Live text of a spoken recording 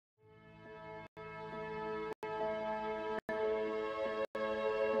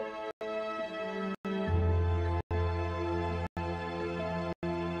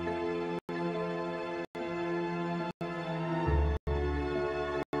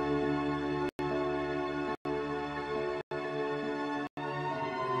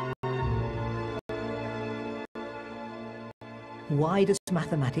why does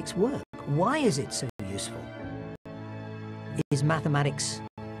mathematics work? Why is it so useful? Is mathematics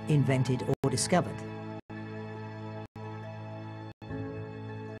invented or discovered?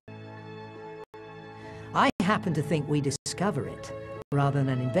 I happen to think we discover it rather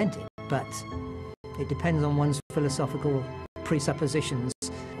than invent it, but it depends on one's philosophical presuppositions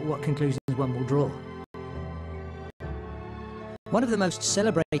what conclusions one will draw. One of the most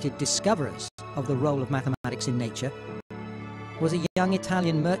celebrated discoverers of the role of mathematics in nature was a young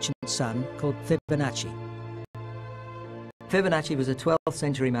Italian merchant's son called Fibonacci. Fibonacci was a 12th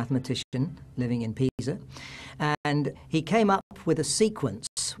century mathematician living in Pisa, and he came up with a sequence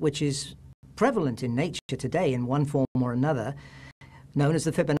which is prevalent in nature today in one form or another, known as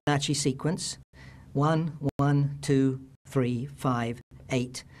the Fibonacci sequence: 1, 1, 2, 3, 5,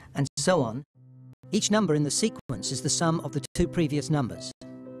 8, and so on. Each number in the sequence is the sum of the two previous numbers.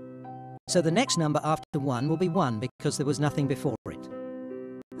 So the next number after 1 will be 1 because there was nothing before it.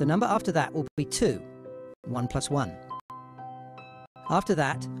 The number after that will be 2, 1 plus 1. After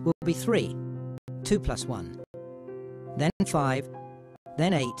that will be 3, 2 plus 1. Then 5,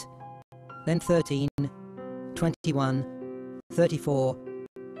 then 8, then 13, 21, 34,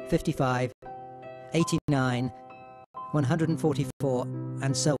 55, 89, 144,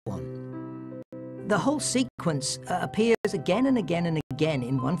 and so on. The whole sequence appears again and again and again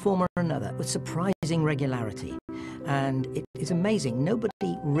in one form or another with surprising regularity. And it is amazing.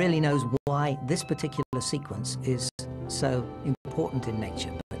 Nobody really knows why this particular sequence is so important in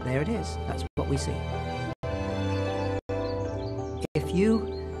nature, but there it is. That's what we see. If you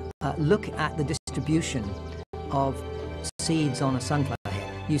look at the distribution of seeds on a sunflower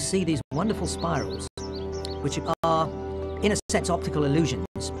head, you see these wonderful spirals, which are, in a sense, optical illusions,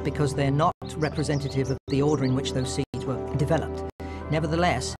 because they're not representative of the order in which those seeds were developed.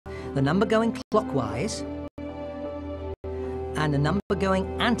 Nevertheless, the number going clockwise and the number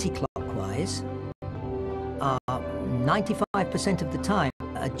going anti-clockwise are 95% of the time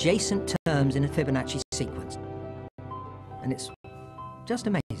adjacent terms in a Fibonacci sequence. And it's just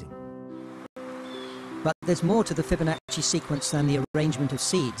amazing. But there's more to the Fibonacci sequence than the arrangement of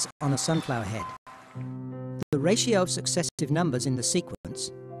seeds on a sunflower head. The ratio of successive numbers in the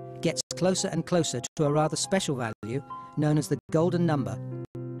sequence gets closer and closer to a rather special value known as the golden number.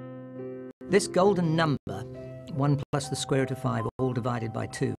 This golden number, 1 plus the square root of 5, all divided by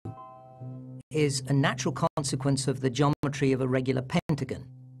 2, is a natural consequence of the geometry of a regular pentagon.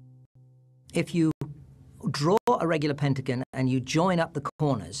 If you draw a regular pentagon and you join up the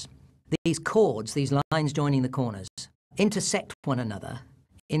corners, these chords, these lines joining the corners, intersect one another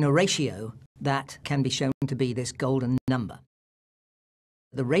in a ratio that can be shown to be this golden number.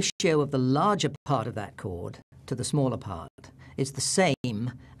 The ratio of the larger part of that chord to the smaller part is the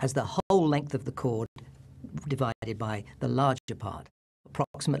same as the whole length of the chord divided by the larger part,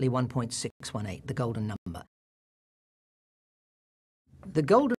 approximately 1.618, the golden number. The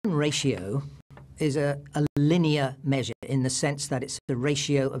golden ratio is a linear measure in the sense that it's the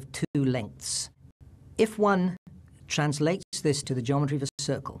ratio of two lengths. If one translates this to the geometry of a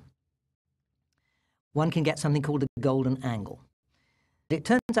circle, one can get something called a golden angle. It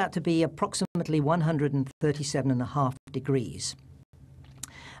turns out to be approximately 137.5 degrees.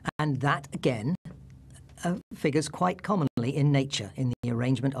 And that, again, figures quite commonly in nature in the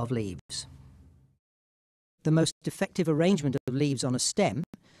arrangement of leaves. The most effective arrangement of leaves on a stem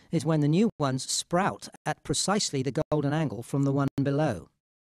is when the new ones sprout at precisely the golden angle from the one below.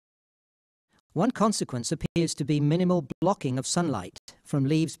 One consequence appears to be minimal blocking of sunlight from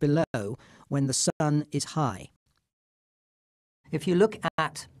leaves below when the sun is high. If you look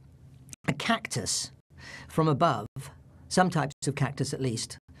at a cactus from above, some types of cactus at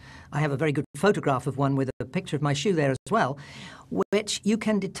least, I have a very good photograph of one with a picture of my shoe there as well, which you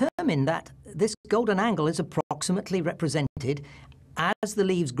can determine that this golden angle is approximately represented as the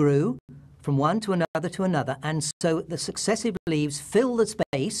leaves grew from one to another, and so the successive leaves fill the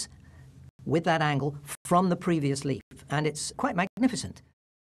space with that angle from the previous leaf, and it's quite magnificent.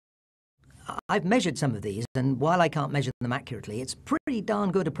 I've measured some of these, and while I can't measure them accurately, it's pretty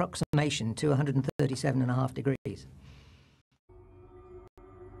darn good approximation to 137.5 degrees.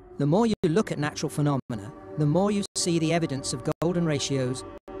 The more you look at natural phenomena, the more you see the evidence of golden ratios,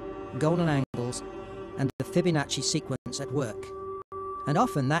 golden angles, and the Fibonacci sequence at work. And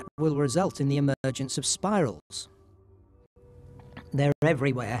often that will result in the emergence of spirals. They're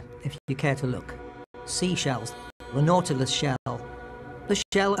everywhere, if you care to look. Seashells, the nautilus shell, the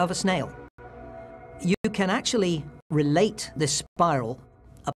shell of a snail. You can actually relate this spiral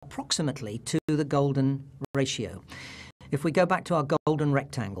approximately to the golden ratio. If we go back to our golden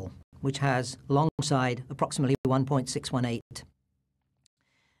rectangle, which has long side approximately 1.618,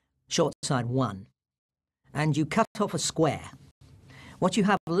 short side 1, and you cut off a square, what you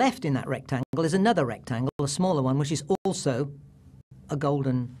have left in that rectangle is another rectangle, a smaller one, which is also a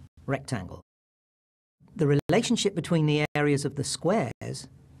golden rectangle. The relationship between the areas of the squares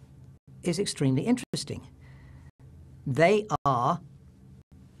is extremely interesting. They are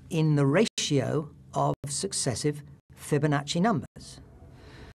in the ratio of successive Fibonacci numbers.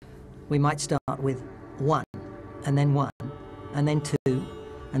 We might start with 1, and then 1, and then 2,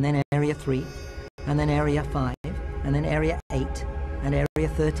 and then area 3, and then area 5, and then area 8, and area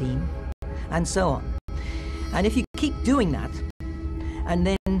 13, and so on. And if you keep doing that, and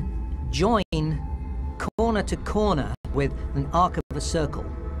then join corner to corner with an arc of a circle,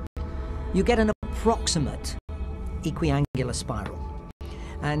 you get an approximate equiangular spiral.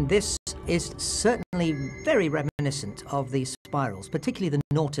 And this is certainly very reminiscent of these spirals, particularly the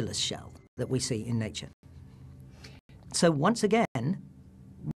nautilus shell that we see in nature. So once again,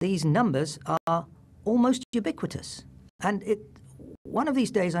 these numbers are almost ubiquitous. And one of these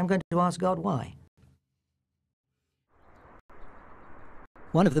days I'm going to ask God why.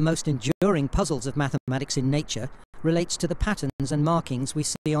 One of the most enduring puzzles of mathematics in nature relates to the patterns and markings we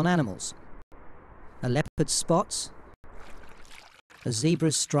see on animals. A leopard's spots, a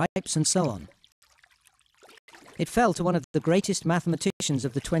zebra's stripes, and so on. It fell to one of the greatest mathematicians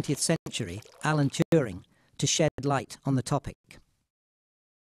of the 20th century, Alan Turing, to shed light on the topic.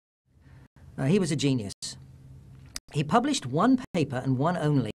 He was a genius. He published one paper, and one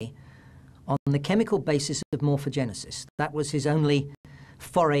only, on the chemical basis of morphogenesis. That was his only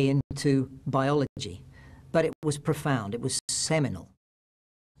foray into biology, but it was profound, it was seminal.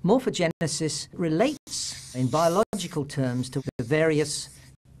 Morphogenesis relates, in biological terms, to the various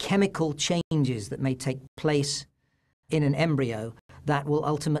chemical changes that may take place in an embryo that will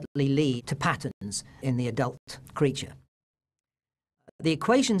ultimately lead to patterns in the adult creature. The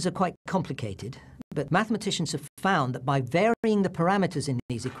equations are quite complicated, but mathematicians have found that by varying the parameters in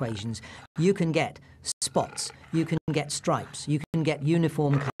these equations, you can get spots, you can get stripes, you can get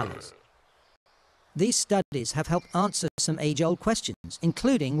uniform colors. These studies have helped answer some age-old questions,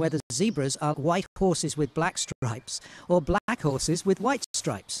 including whether zebras are white horses with black stripes or black horses with white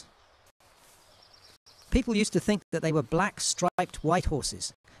stripes. People used to think that they were black striped white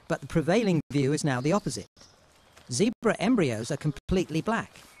horses, but the prevailing view is now the opposite. Zebra embryos are completely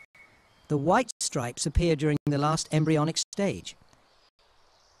black. The white stripes appear during the last embryonic stage.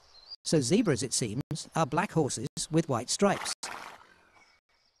 So zebras, it seems, are black horses with white stripes.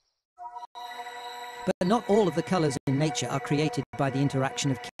 But not all of the colours in nature are created by the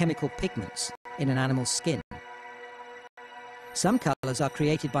interaction of chemical pigments in an animal's skin. Some colours are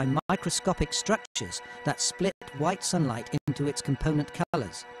created by microscopic structures that split white sunlight into its component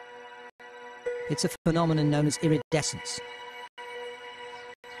colours. It's a phenomenon known as iridescence.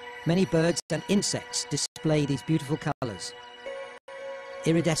 Many birds and insects display these beautiful colours.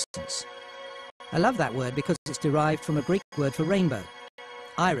 Iridescence. I love that word because it's derived from a Greek word for rainbow,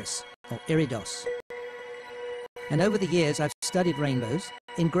 iris or iridos. And over the years I've studied rainbows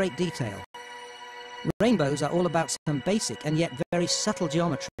in great detail. Rainbows are all about some basic and yet very subtle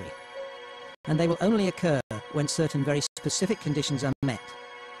geometry, and they will only occur when certain very specific conditions are met.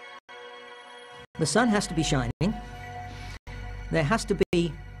 The sun has to be shining, there has to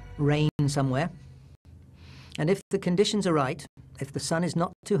be rain somewhere, and if the conditions are right, if the sun is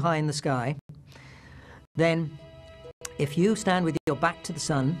not too high in the sky, then if you stand with your back to the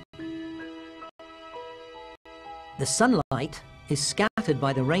sun, the sunlight is scattered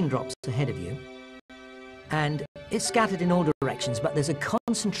by the raindrops ahead of you, and it's scattered in all directions, but there's a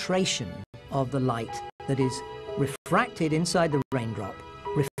concentration of the light that is refracted inside the raindrop,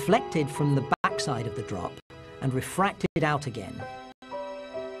 reflected from the backside of the drop, and refracted out again.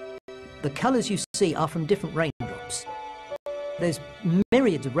 The colours you see are from different raindrops. There's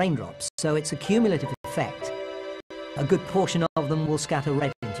myriads of raindrops, so it's a cumulative effect. A good portion of them will scatter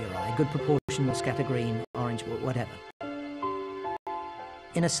red into your eye, a good proportion will scatter green, orange, whatever.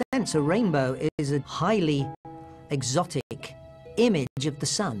 In a sense, a rainbow is a highly exotic image of the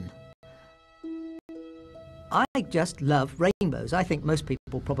sun. I just love rainbows. I think most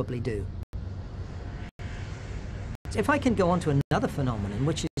people probably do. If I can go on to another phenomenon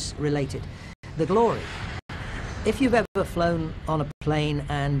which is related, the glory. If you've ever flown on a plane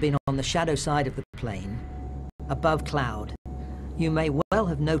and been on the shadow side of the plane, above cloud, you may well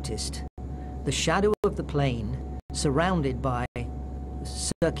have noticed the shadow of the plane surrounded by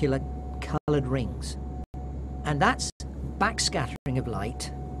circular coloured rings. And that's backscattering of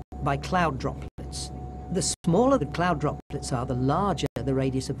light by cloud droplets. The smaller the cloud droplets are, the larger the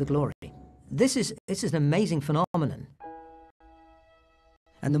radius of the glory. This is an amazing phenomenon.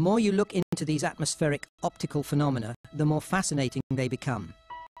 And the more you look into these atmospheric optical phenomena, the more fascinating they become.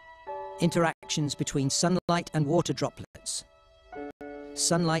 Interactions between sunlight and water droplets,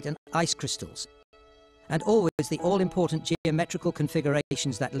 sunlight and ice crystals, and always the all-important geometrical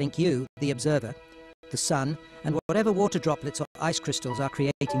configurations that link you, the observer, the sun, and whatever water droplets or ice crystals are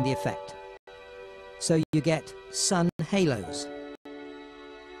creating the effect. So you get sun halos,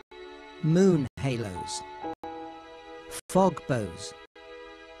 moon halos, fog bows,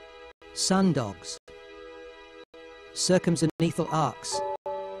 sun dogs, circumzenithal arcs,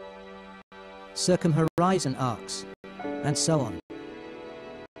 circumhorizon arcs, and so on.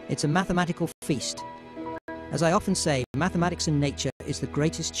 It's a mathematical feast. As I often say, mathematics and nature is the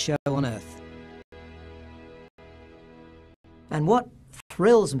greatest show on earth. And what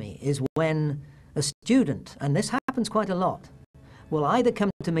thrills me is when a student, and this happens quite a lot, will either come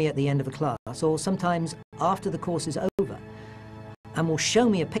to me at the end of a class or sometimes after the course is over and will show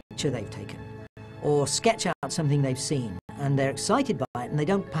me a picture they've taken or sketch out something they've seen, and they're excited by it and they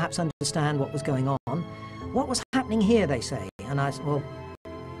don't perhaps understand what was going on. What was happening here, they say. And I said, well,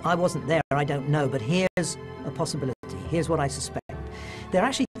 I wasn't there, I don't know, but here's a possibility, here's what I suspect. They're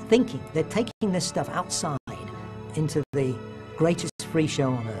actually thinking, they're taking this stuff outside into the greatest free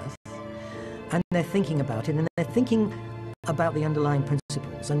show on earth, and they're thinking about it, and they're thinking about the underlying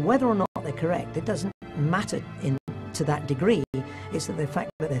principles, and whether or not they're correct, it doesn't matter to that degree. It's that the fact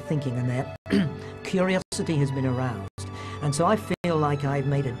that they're thinking and their curiosity has been aroused. And so I feel like I've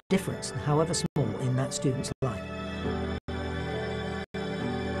made a difference, however small, in that student's life.